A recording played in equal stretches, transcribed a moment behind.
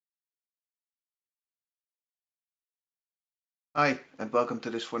Hi, and welcome to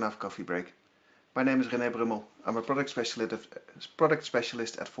this Fornav coffee break. My name is René Brummel. I'm a product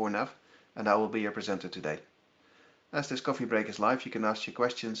specialist at Fornav, and I will be your presenter today. As this coffee break is live, you can ask your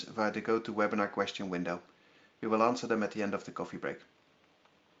questions via the GoToWebinar question window. We will answer them at the end of the coffee break.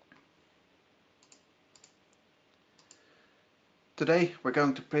 Today, we're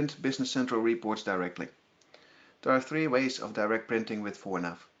going to print Business Central reports directly. There are three ways of direct printing with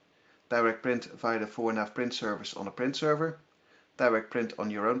Fornav. Direct print via the Fornav print service on a print server, direct print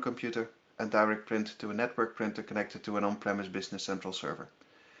on your own computer, and direct print to a network printer connected to an on-premise Business Central server.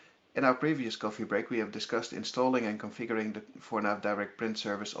 In our previous coffee break, we have discussed installing and configuring the Fornav direct print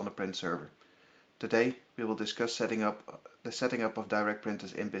service on a print server. Today, we will discuss the setting up of direct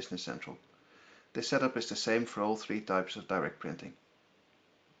printers in Business Central. This setup is the same for all three types of direct printing.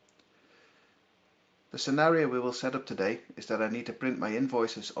 The scenario we will set up today is that I need to print my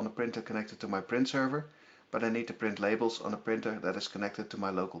invoices on a printer connected to my print server, but I need to print labels on a printer that is connected to my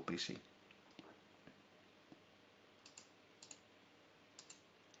local PC.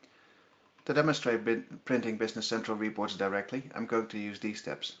 To demonstrate printing Business Central reports directly, I'm going to use these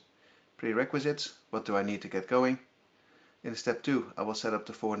steps. Prerequisites, what do I need to get going? In step 2, I will set up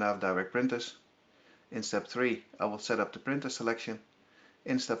the Fornav direct printers. In step 3, I will set up the printer selection.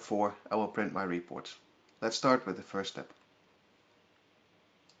 In step 4, I will print my reports. Let's start with the first step.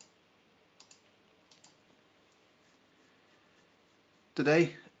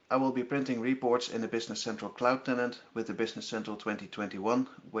 Today, I will be printing reports in the Business Central Cloud tenant with the Business Central 2021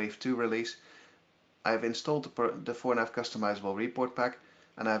 Wave 2 release. I have installed the Fornav customizable report pack,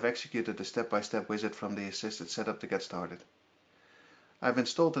 and I have executed the step-by-step wizard from the assisted setup to get started. I have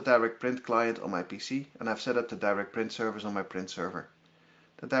installed the direct print client on my PC, and I have set up the direct print service on my print server.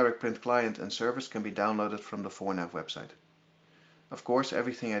 The direct print client and service can be downloaded from the Fornav website. Of course,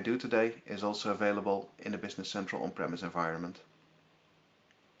 everything I do today is also available in the Business Central on-premise environment.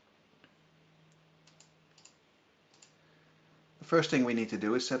 The first thing we need to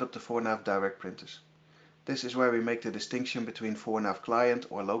do is set up the Fornav direct printers. This is where we make the distinction between Fornav client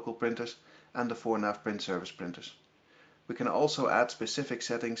or local printers and the Fornav print service printers. We can also add specific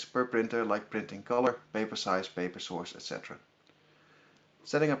settings per printer like printing color, paper size, paper source, etc.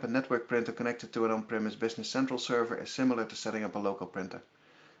 Setting up a network printer connected to an on-premise Business Central server is similar to setting up a local printer.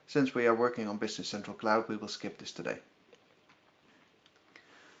 Since we are working on Business Central Cloud, we will skip this today.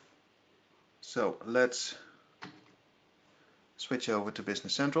 So let's switch over to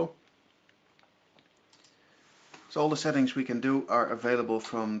Business Central. So all the settings we can do are available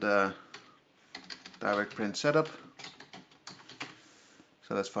from the direct print setup.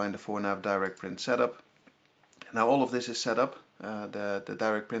 So let's find the Fornav direct print setup. Now all of this is set up. The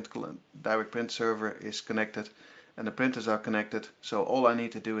direct print server is connected and the printers are connected. So all I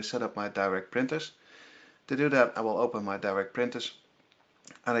need to do is set up my direct printers. To do that, I will open my direct printers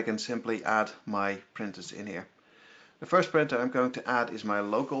and I can simply add my printers in here. The first printer I'm going to add is my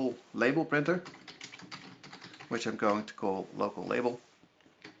local label printer, which I'm going to call local label.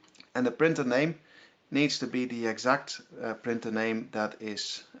 And the printer name needs to be the exact printer name that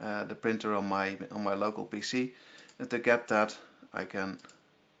is the printer on my local PC. And to get that, I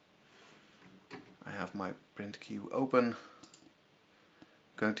have my print queue open. I'm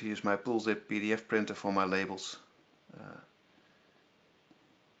going to use my PullZip PDF printer for my labels.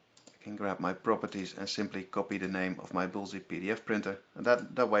 I can grab my properties and simply copy the name of my PullZip PDF printer, and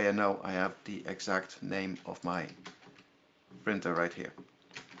that way I know I have the exact name of my printer right here.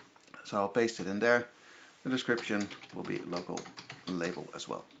 So I'll paste it in there. The description will be local label as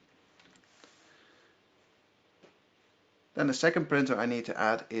well. Then the second printer I need to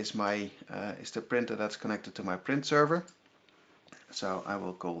add is the printer that's connected to my print server. So I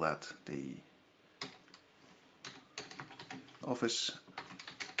will call that the Office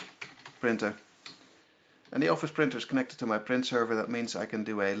printer. And the Office printer is connected to my print server. That means I can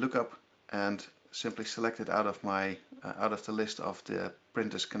do a lookup and simply select it out of the list of the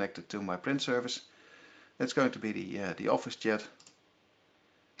printers connected to my print service. It's going to be the Office Jet.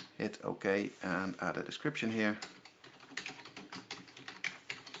 Hit OK and add a description here,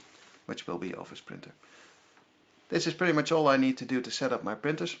 which will be Office printer. This is pretty much all I need to do to set up my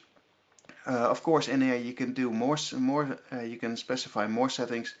printers. Of course, in here you can do you can specify more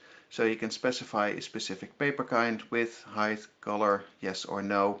settings. So you can specify a specific paper kind, width, height, color, yes or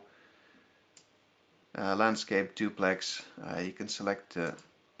no, landscape, duplex. You can select the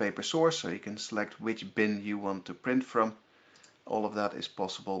paper source, so you can select which bin you want to print from. All of that is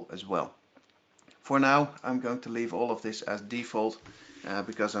possible as well. For now, I'm going to leave all of this as default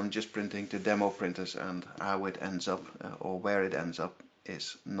because I'm just printing the demo printers, and how it ends up or where it ends up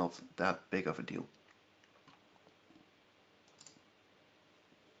is not that big of a deal.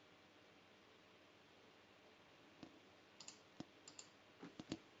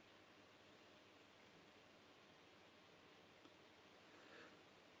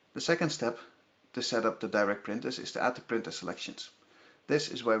 The second step to set up the direct printers is to add the printer selections. This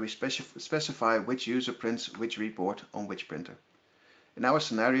is where we specify which user prints which report on which printer. In our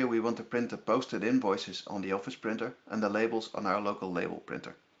scenario, we want to print the posted invoices on the office printer and the labels on our local label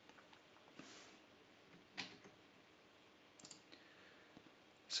printer.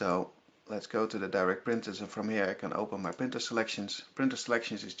 So let's go to the direct printers, and from here I can open my printer selections. Printer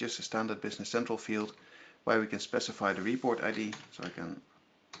selections is just a standard Business Central field where we can specify the report ID. So I can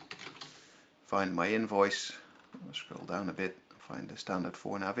find my invoice, I'll scroll down a bit, find the standard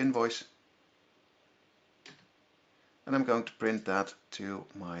 4NAV invoice, and I'm going to print that to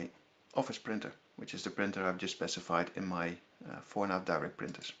my office printer, which is the printer I've just specified in my 4NAV direct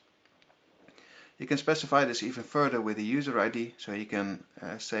printers. You can specify this even further with a user ID, so you can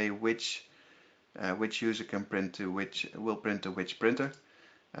say which user can print to will print to which printer.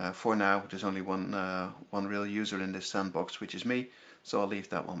 For now, there's only one real user in this sandbox, which is me, so I'll leave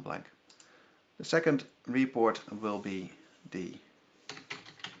that one blank. The second report will be the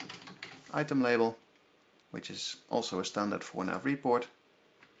item label, which is also a standard 4NAV report,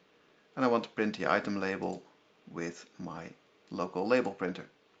 and I want to print the item label with my local label printer.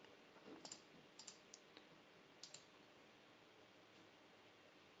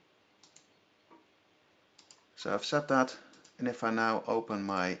 So I've set that, and if I now open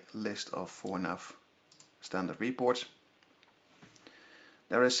my list of 4NAV standard reports,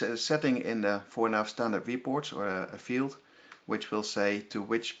 there is a setting in the 4NAV standard reports, or a field, which will say to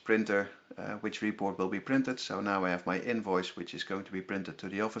which printer which report will be printed. So now I have my invoice, which is going to be printed to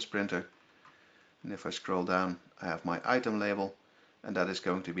the office printer, and if I scroll down I have my item label, and that is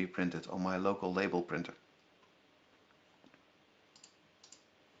going to be printed on my local label printer.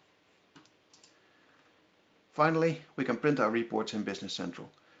 Finally, we can print our reports in Business Central.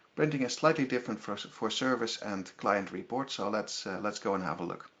 Printing is slightly different for service and client reports, so let's go and have a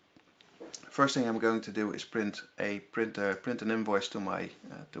look. First thing I'm going to do is print an invoice to my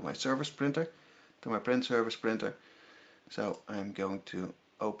service printer, to my print service printer. So I'm going to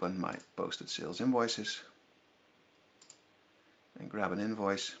open my posted sales invoices and grab an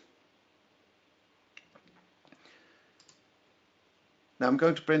invoice. Now I'm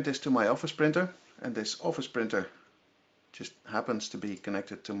going to print this to my office printer, and this office printer just happens to be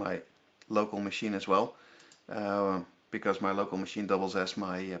connected to my local machine as well, because my local machine doubles as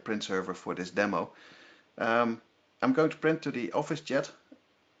my print server for this demo. I'm going to print to the OfficeJet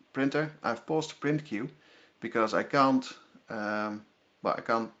printer. I've paused the print queue because I can't, I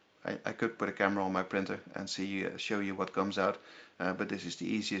could put a camera on my printer and show you what comes out, but this is the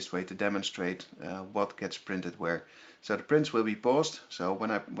easiest way to demonstrate what gets printed where. So the prints will be paused, so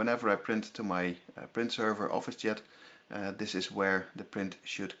whenever I print to my print server OfficeJet, this is where the print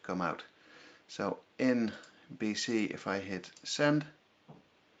should come out. So in BC, if I hit send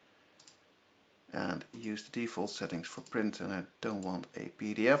and use the default settings for print, and I don't want a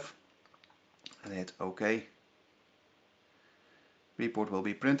PDF, and hit OK, report will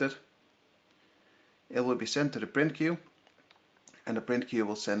be printed. It will be sent to the print queue, and the print queue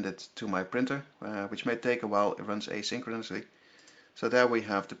will send it to my printer, which may take a while. It runs asynchronously. So there we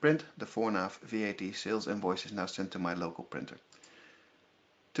have the print. The 4NAV VAT sales invoice is now sent to my local printer.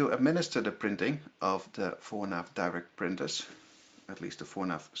 To administer the printing of the 4NAV direct printers, at least the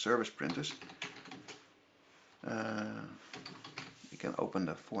 4NAV service printers, you can open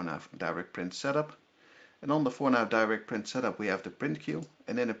the 4NAV direct print setup. And on the 4NAV direct print setup we have the print queue,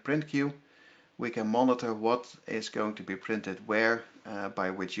 and in the print queue we can monitor what is going to be printed where, by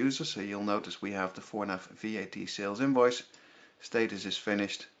which user. So you'll notice we have the 4NAV VAT sales invoice, status is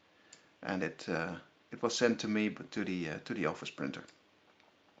finished, and it was sent to me, but to the office printer.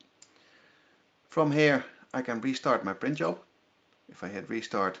 From here I can restart my print job. If I hit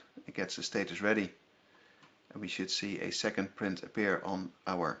restart, it gets the status ready, and we should see a second print appear on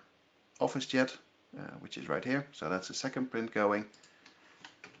our OfficeJet, which is right here. So that's the second print going.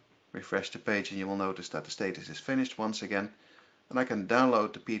 Refresh the page and you will notice that the status is finished once again, and I can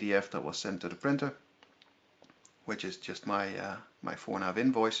download the PDF that was sent to the printer, which is just my 4NAV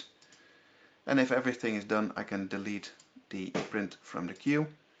invoice. And if everything is done, I can delete the print from the queue.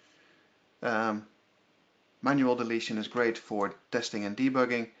 Manual deletion is great for testing and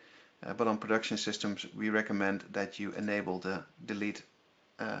debugging, but on production systems we recommend that you enable the delete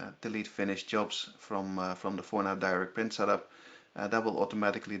finished jobs from the 4NAV direct print setup. That will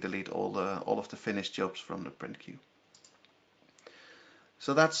automatically delete all of the finished jobs from the print queue.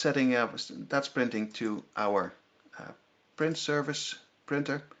 So that's printing to our print service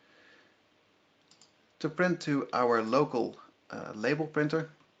printer. To print to our local label printer,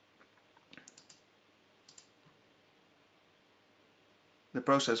 The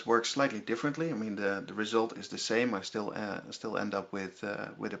process works slightly differently. I mean, the result is the same. I still end up with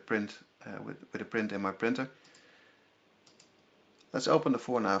a print with a print in my printer. Let's open the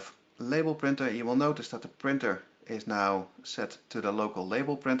 4nav label printer. You will notice that the printer is now set to the local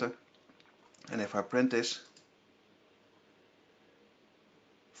label printer. And if I print this,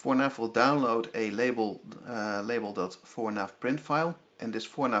 4nav will download a label.4nav print file, and this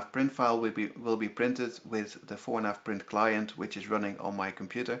 4nav print file will be printed with the 4nav print client, which is running on my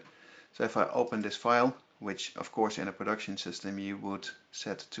computer. So if I open this file, which of course in a production system you would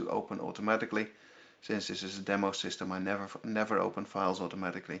set to open automatically, since this is a demo system I never open files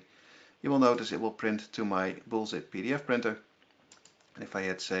automatically, you will notice it will print to my bullzip PDF printer. And if I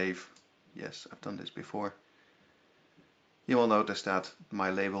hit save, yes, I've done this before, you will notice that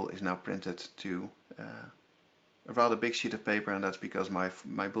my label is now printed to a rather big sheet of paper, and that's because my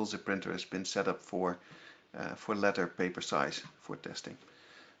bullzip printer has been set up for letter paper size for testing.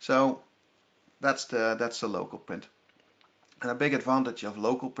 So that's the local print. And a big advantage of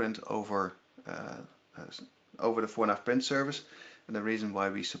local print over the 4nav print service, and the reason why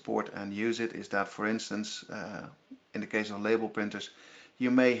we support and use it, is that, for instance, in the case of label printers,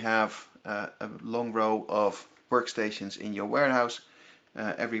 you may have a long row of workstations in your warehouse.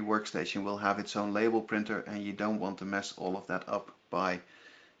 Every workstation will have its own label printer, and you don't want to mess all of that up by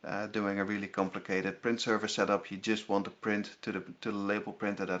doing a really complicated print server setup. You just want to print to the label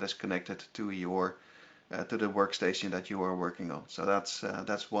printer that is connected to your to the workstation that you are working on. So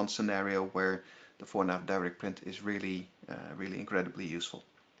that's one scenario where the 4nav direct print is really incredibly useful.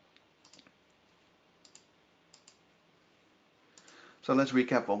 So let's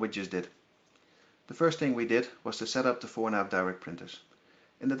recap what we just did. The first thing we did was to set up the 4nav direct printers.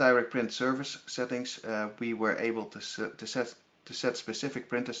 In the direct print service settings, we were able to set specific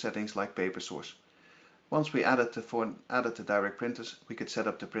printer settings like paper source. Once we added the direct printers, we could set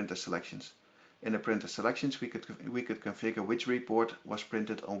up the printer selections. In the printer selections, we could configure which report was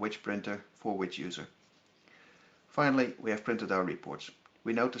printed on which printer for which user. Finally, we have printed our reports.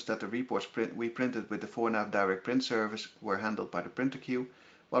 We noticed that the reports we printed with the 4nav direct print service were handled by the printer queue,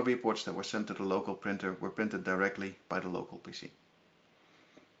 while reports that were sent to the local printer were printed directly by the local PC.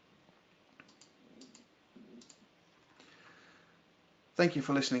 Thank you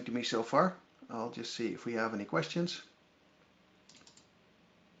for listening to me so far. I'll just see if we have any questions.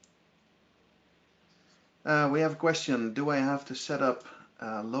 We have a question: do I have to set up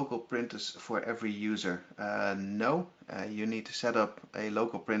local printers for every user? No, you need to set up a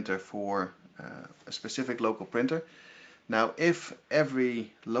local printer for a specific local printer. Now, if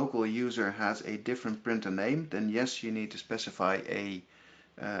every local user has a different printer name, then yes, you need to specify a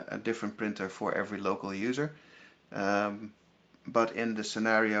different printer for every local user. But in the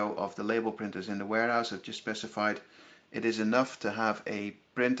scenario of the label printers in the warehouse I've just specified, it is enough to have a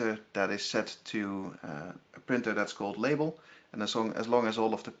printer that is set to a printer that's called label, and as long as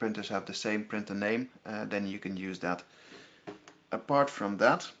all of the printers have the same printer name, then you can use that. Apart from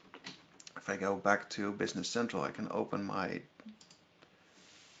that, if I go back to Business Central, I can open my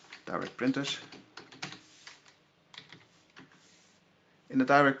direct printers. In the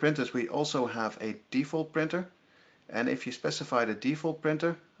direct printers we also have a default printer, and if you specify the default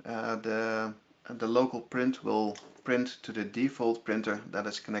printer, the local print will print to the default printer that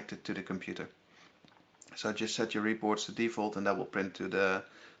is connected to the computer. So just set your reports to default, and that will print to the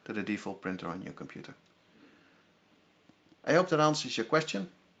default printer on your computer. I hope that answers your question.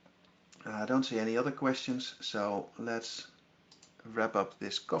 I don't see any other questions, so let's wrap up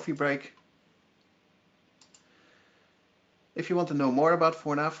this coffee break. If you want to know more about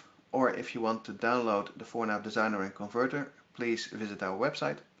 4nav, or if you want to download the 4nav Designer and Converter, please visit our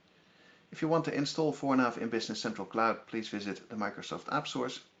website. If you want to install 4nav in Business Central Cloud, please visit the Microsoft App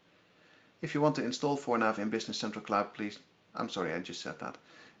Stores. If you want to install 4nav in Business Central Cloud, I'm sorry, I just said that.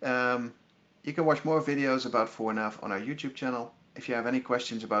 You can watch more videos about 4nav on our YouTube channel. If you have any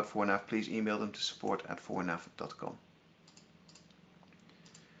questions about 4nav, please email them to support@4nav.com.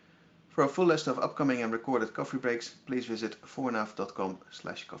 For a full list of upcoming and recorded coffee breaks, please visit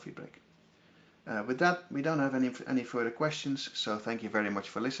 4nav.com/coffeebreak. With that, we don't have any further questions, so thank you very much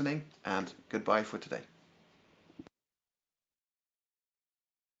for listening, and goodbye for today.